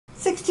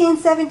16,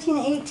 17,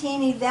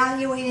 18,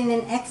 evaluating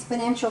an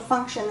exponential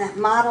function that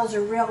models a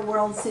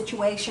real-world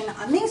situation.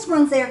 On these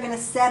ones, they're going to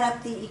set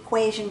up the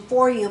equation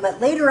for you, but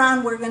later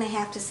on, we're going to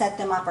have to set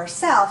them up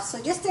ourselves.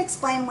 So just to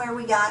explain where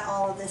we got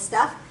all of this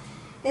stuff,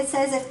 it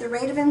says if the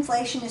rate of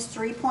inflation is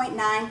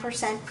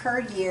 3.9%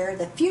 per year,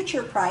 the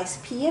future price,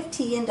 P of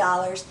t in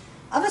dollars,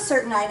 of a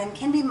certain item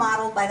can be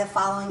modeled by the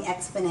following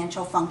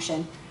exponential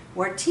function,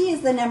 where t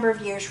is the number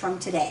of years from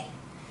today.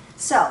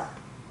 So,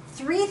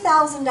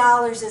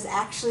 $3,000 is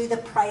actually the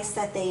price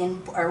that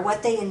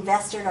what they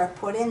invested or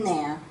put in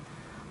there.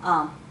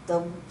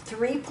 The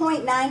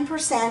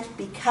 3.9%,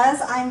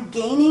 because I'm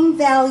gaining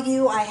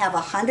value, I have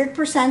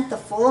 100%, the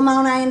full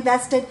amount I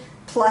invested,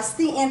 plus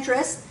the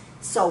interest.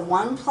 So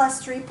 1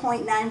 plus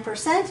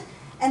 3.9%,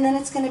 and then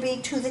it's going to be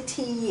to the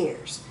t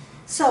years.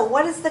 So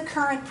what is the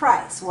current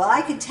price? Well,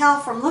 I could tell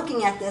from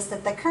looking at this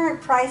that the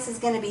current price is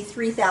going to be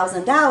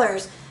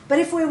 $3,000, but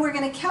if we were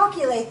going to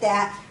calculate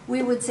that,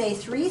 we would say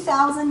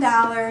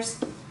 $3,000,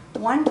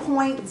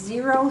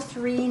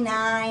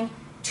 1.039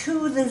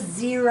 to the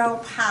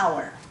 0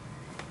 power.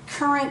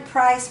 Current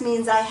price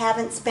means I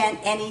haven't spent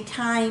any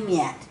time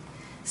yet.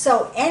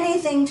 So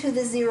anything to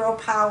the 0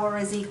 power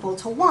is equal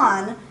to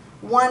 1.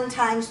 1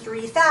 times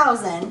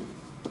 3,000.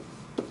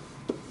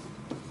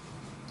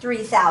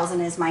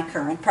 3,000 is my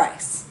current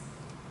price.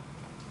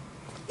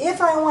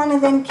 If I want to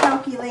then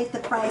calculate the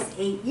price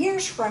 8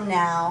 years from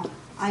now,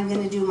 I'm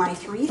going to do my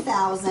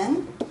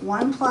 3,000,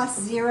 1 plus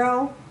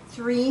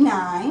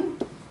 0.39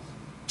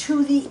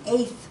 to the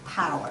 8th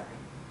power.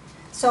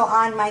 So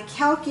on my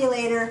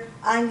calculator,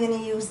 I'm going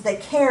to use the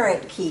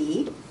caret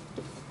key.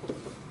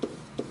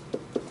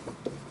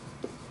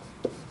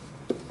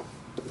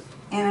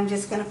 And I'm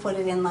just going to put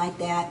it in like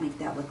that, make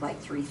that look like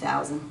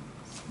 3,000.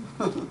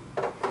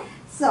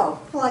 So,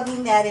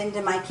 plugging that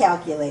into my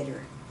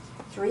calculator.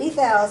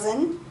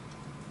 3,000,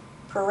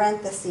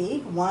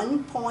 parenthesis,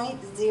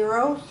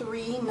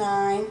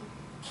 1.039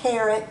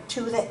 caret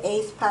to the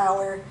 8th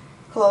power,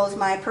 close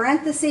my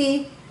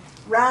parenthesis,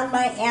 round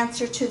my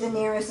answer to the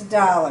nearest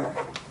dollar.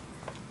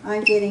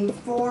 I'm getting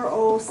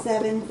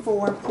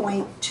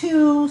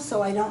 4074.2,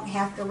 so I don't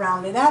have to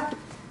round it up.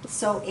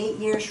 So 8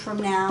 years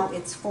from now,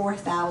 it's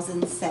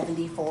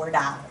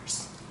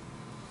 $4,074.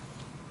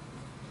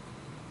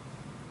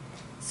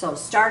 So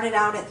started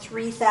out at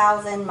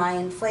 3,000, my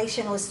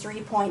inflation was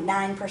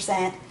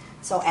 3.9%,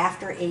 so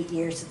after 8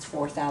 years, it's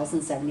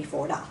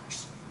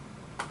 $4,074.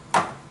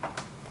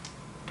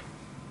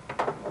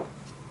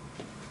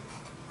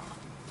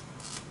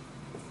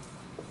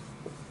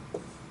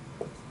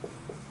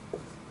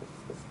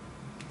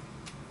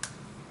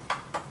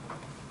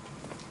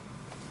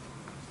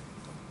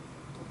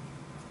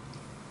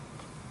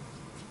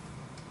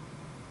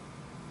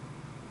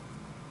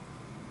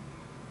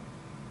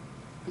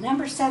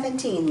 Number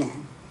 17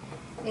 then.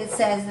 It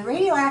says the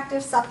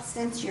radioactive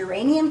substance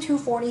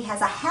uranium-240 has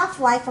a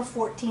half-life of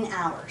 14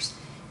 hours.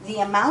 The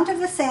amount of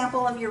the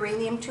sample of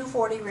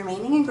uranium-240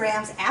 remaining in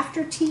grams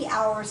after T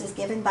hours is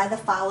given by the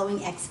following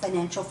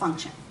exponential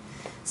function.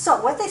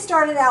 So what they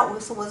started out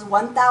with was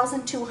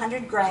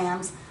 1,200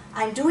 grams.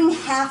 I'm doing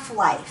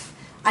half-life.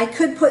 I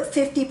could put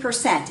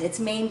 50%. It's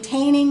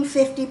maintaining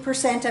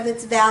 50% of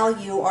its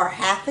value or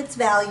half its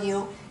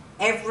value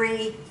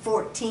every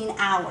 14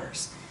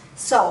 hours.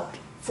 So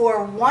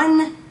for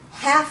one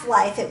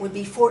half-life, it would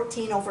be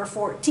 14 over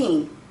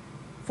 14.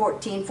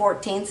 14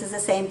 14ths is the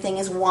same thing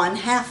as one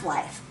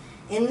half-life.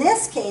 In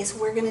this case,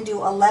 we're going to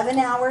do 11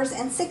 hours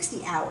and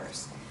 60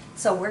 hours.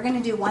 So we're going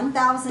to do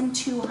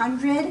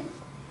 1,200,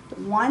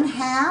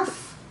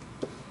 1/2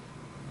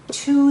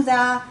 to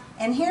the,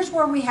 and here's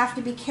where we have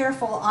to be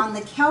careful on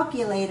the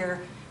calculator.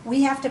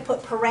 We have to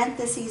put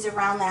parentheses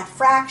around that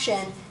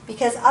fraction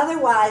because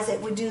otherwise it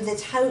would do the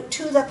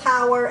to the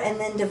power and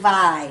then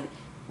divide.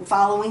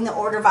 Following the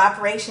order of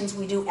operations,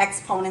 we do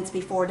exponents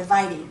before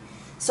dividing.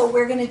 So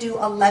we're going to do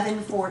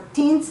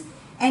 11/14,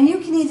 and you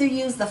can either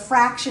use the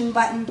fraction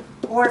button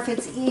or if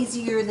it's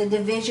easier, the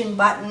division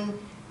button.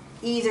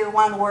 Either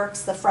one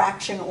works, the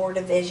fraction or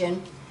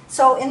division.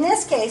 So in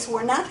this case,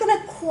 we're not going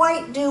to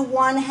quite do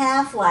one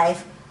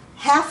half-life.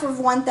 Half of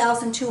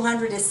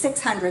 1,200 is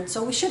 600,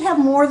 so we should have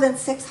more than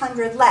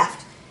 600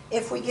 left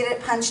if we get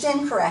it punched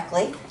in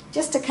correctly,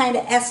 just to kind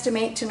of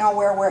estimate to know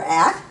where we're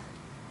at.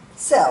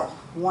 So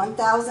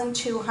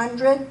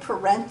 1,200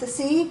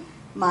 parenthesis,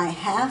 my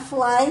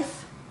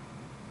half-life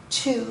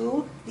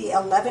to the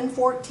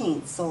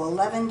 11/14. So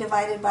 11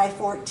 divided by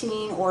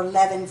 14 or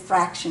 11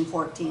 fraction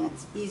 14.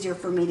 It's easier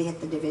for me to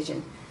hit the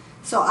division.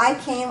 So I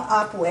came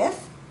up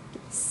with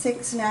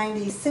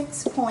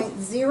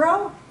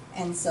 696.0,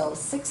 and so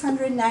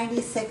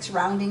 696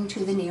 rounding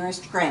to the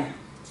nearest gram.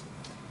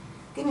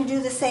 Going to do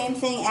the same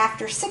thing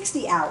after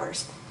 60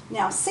 hours.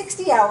 Now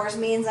 60 hours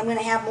means I'm going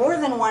to have more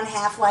than one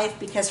half-life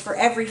because for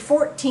every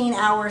 14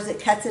 hours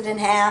it cuts it in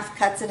half,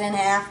 cuts it in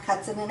half,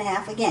 cuts it in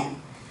half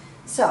again.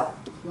 So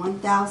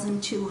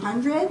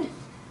 1,200,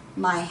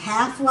 my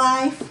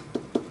half-life,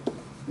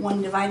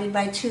 1 divided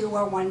by 2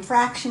 or 1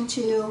 fraction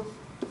 2,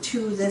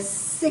 to the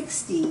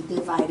 60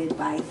 divided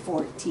by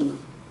 14.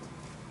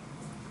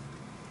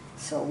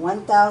 So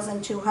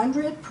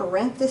 1,200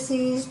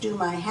 parentheses, do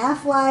my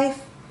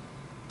half-life,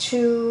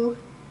 to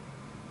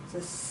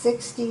the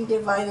 60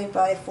 divided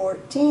by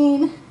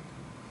 14,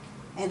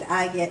 and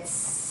I get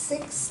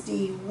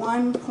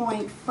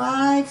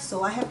 61.5,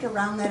 so I have to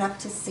round that up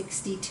to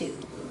 62.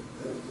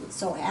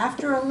 So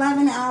after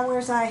 11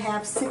 hours, I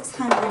have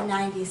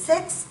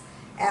 696.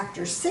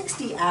 After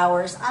 60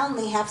 hours, I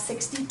only have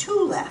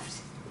 62 left.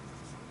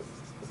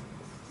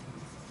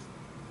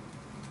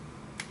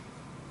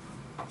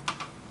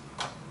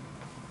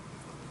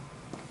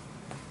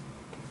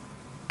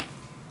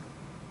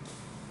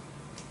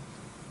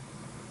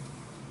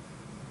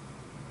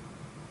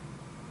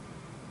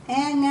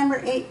 And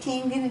number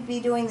 18, going to be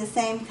doing the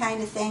same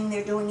kind of thing.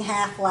 They're doing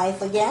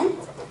half-life again.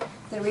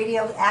 The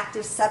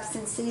radioactive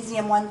substance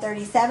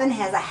cesium-137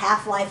 has a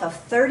half-life of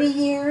 30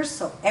 years,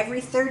 so every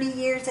 30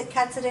 years it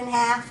cuts it in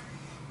half.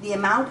 The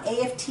amount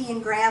AFT in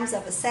grams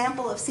of a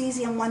sample of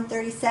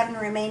cesium-137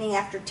 remaining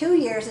after 2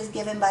 years is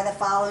given by the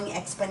following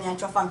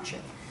exponential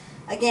function.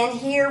 Again,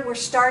 here we're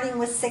starting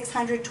with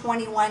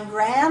 621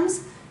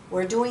 grams.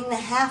 We're doing the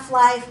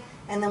half-life,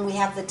 and then we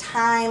have the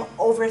time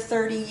over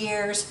 30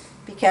 years,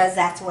 because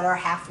that's what our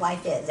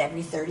half-life is,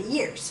 every 30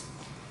 years.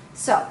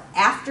 So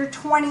after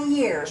 20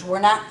 years, we're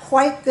not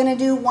quite going to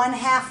do one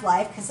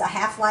half-life because a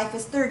half-life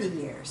is 30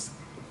 years.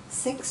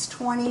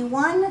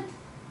 621,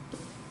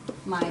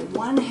 my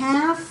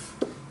 1/2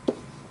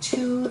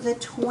 to the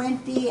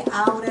 20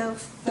 out of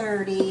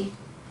 30.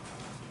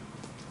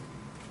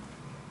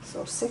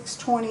 So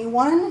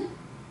 621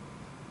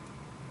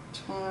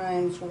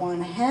 times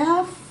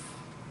 1/2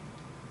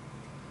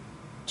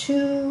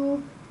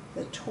 to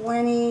the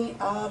 20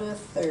 out of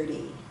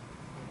 30.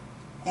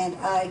 And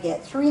I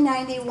get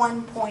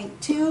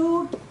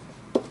 391.2.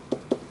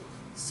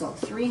 So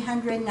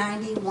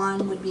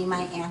 391 would be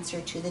my answer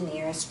to the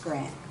nearest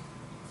gram.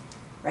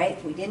 Right?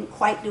 We didn't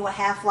quite do a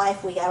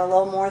half-life. We got a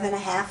little more than a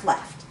half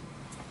left.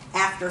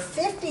 After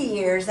 50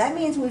 years, that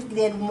means we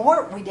did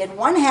more. We did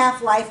one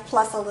half-life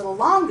plus a little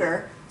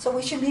longer, so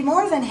we should be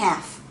more than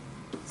half.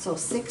 So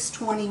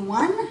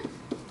 621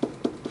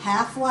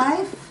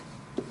 half-life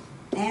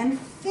and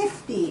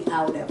 50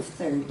 out of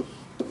 30.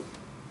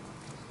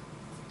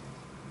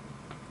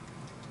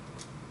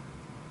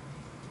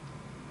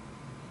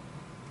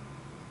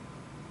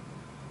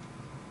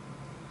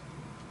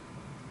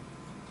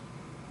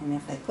 And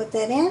if I put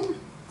that in,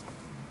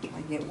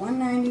 I get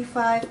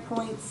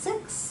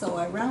 195.6, so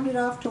I round it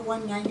off to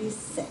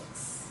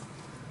 196.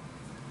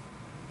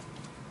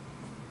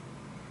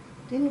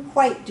 Didn't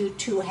quite do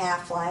 2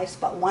 half-lives,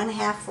 but 1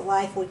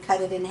 half-life would cut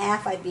it in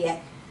half. I'd be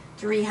at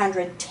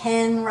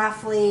 310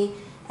 roughly,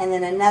 and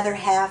then another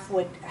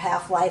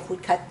half-life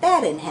would cut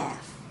that in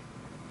half.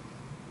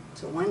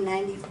 So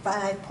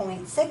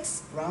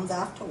 195.6 rounds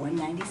off to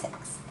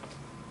 196.